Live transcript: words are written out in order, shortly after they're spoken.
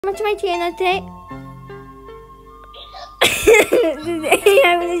Welcome to my channel today. Today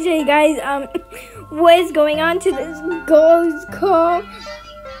I'm going to show you guys what is going on to this girl's call. Do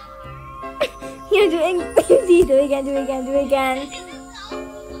it again.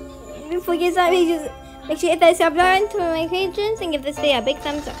 Before you get started, just make sure you hit that sub button to my patrons and give this video a big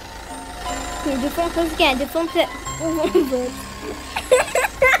thumbs up. Do front flips again. Do front flips.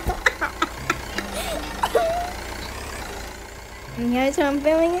 Yeah, so I'm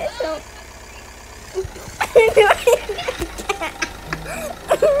filming it, so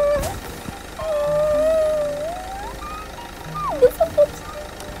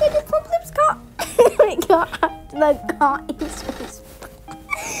the front flips car. Oh my god, the car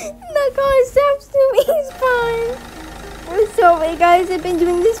stops to me, it's fine. I'm sorry guys, I've been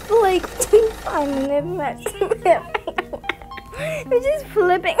doing this for like 5 minutes. I'm just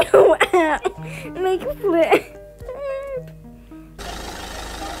flipping around. Make a flip.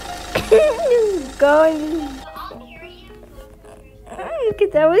 Just go. Look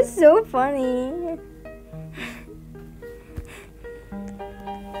at that, was so funny.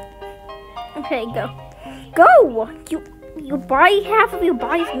 Okay, go. Go! Your body, half of your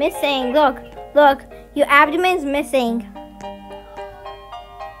body's missing. Look, your abdomen's missing.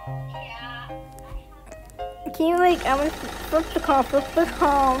 Can you I'm gonna flip the call.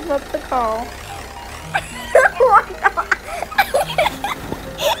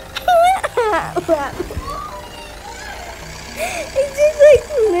 Oh my god. It's just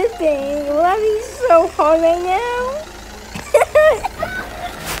flipping. Well, I'm so hard right now.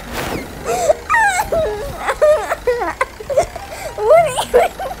 What are you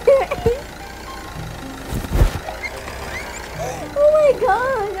doing? Oh my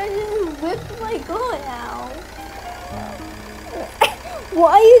gosh, I just whipped my goat out.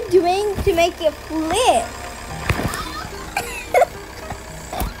 What are you doing to make it flip?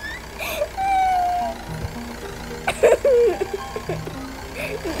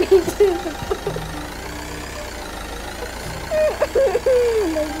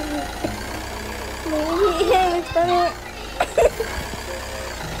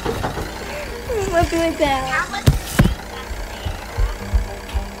 What do it down?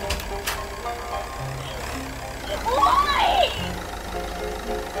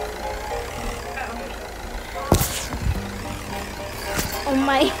 Oh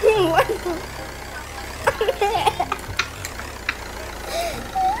my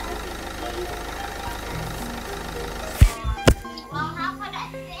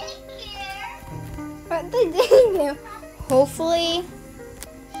What they did? Hopefully.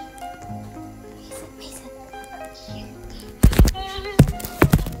 Mason.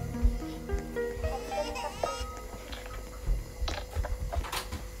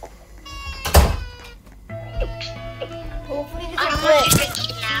 Hopefully this is it.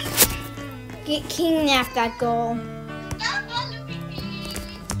 Get kidnapped, that girl.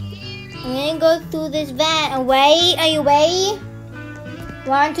 I'm gonna go through this van. Away? Are you ready?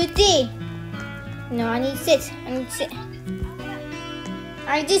 1, 2, 3. No, I need to sit.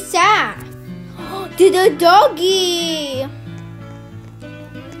 I just sat. To the doggy.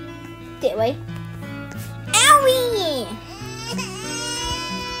 That way. Owie!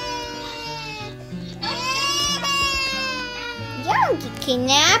 Don't get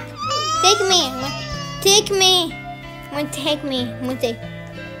kidnapped. Take me. Take me. I'm gonna take me.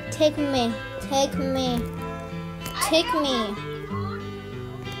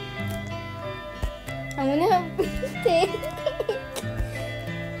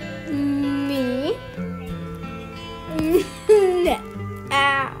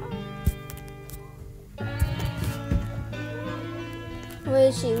 Ow. Where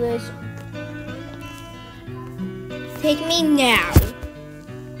is she? Take me now.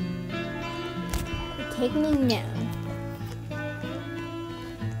 Take me now.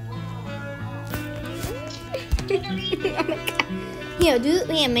 Oh my god. Here,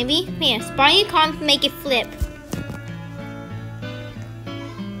 maybe. Here, spawn your car and make it flip.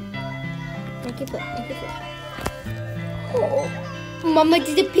 Make it flip. Oh, Mama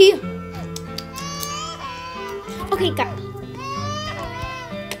disappear. Okay, go.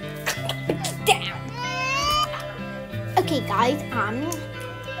 Down. Okay, guys,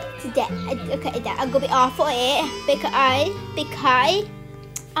 today, I'm gonna be off for it because I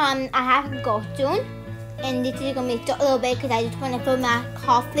have to go soon. And this is gonna be a little bit because I just want to film my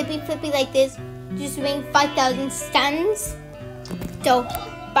car flippy like this, just doing 5,000 stunts. So,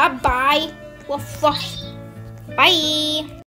 bye. Bye.